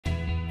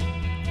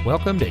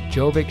Welcome to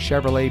Gjovik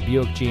Chevrolet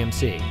Buick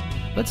GMC.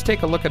 Let's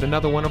take a look at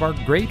another one of our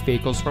great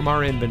vehicles from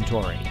our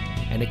inventory.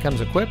 And it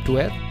comes equipped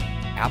with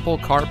Apple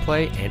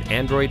CarPlay and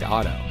Android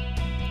Auto,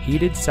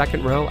 heated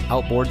second row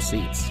outboard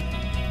seats,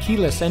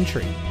 keyless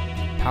entry,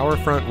 power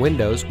front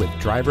windows with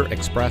driver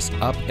express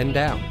up and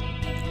down,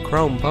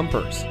 chrome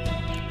bumpers,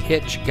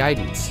 hitch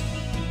guidance,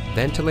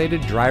 ventilated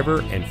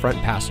driver and front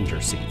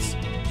passenger seats,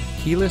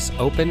 keyless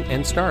open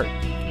and start,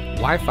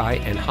 Wi-Fi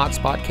and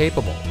hotspot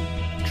capable,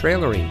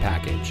 trailering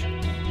package,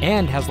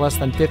 and has less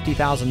than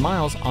 50,000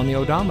 miles on the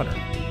odometer.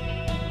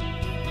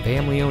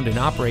 Family owned and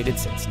operated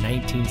since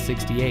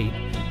 1968,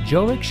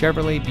 Gjovik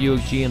Chevrolet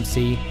Buick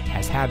GMC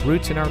has had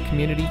roots in our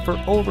community for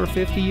over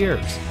 50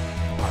 years.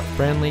 Our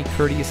friendly,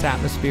 courteous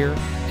atmosphere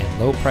and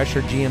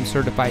low-pressure GM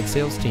certified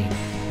sales team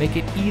make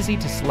it easy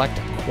to select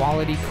a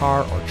quality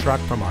car or truck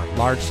from our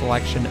large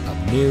selection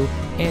of new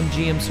and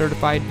GM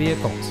certified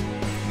vehicles.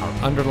 Our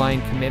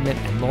underlying commitment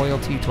and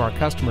loyalty to our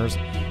customers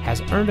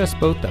has earned us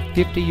both the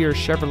 50-year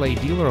Chevrolet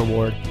Dealer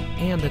Award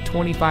and the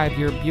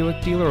 25-year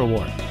Buick Dealer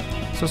Award.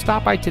 So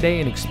stop by today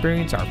and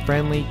experience our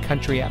friendly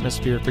country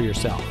atmosphere for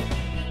yourself.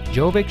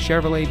 Gjovik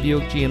Chevrolet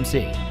Buick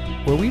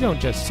GMC, where we don't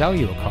just sell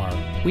you a car,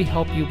 we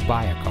help you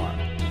buy a car.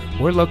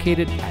 We're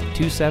located at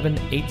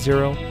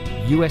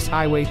 2780 US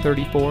Highway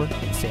 34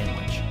 in San Luis.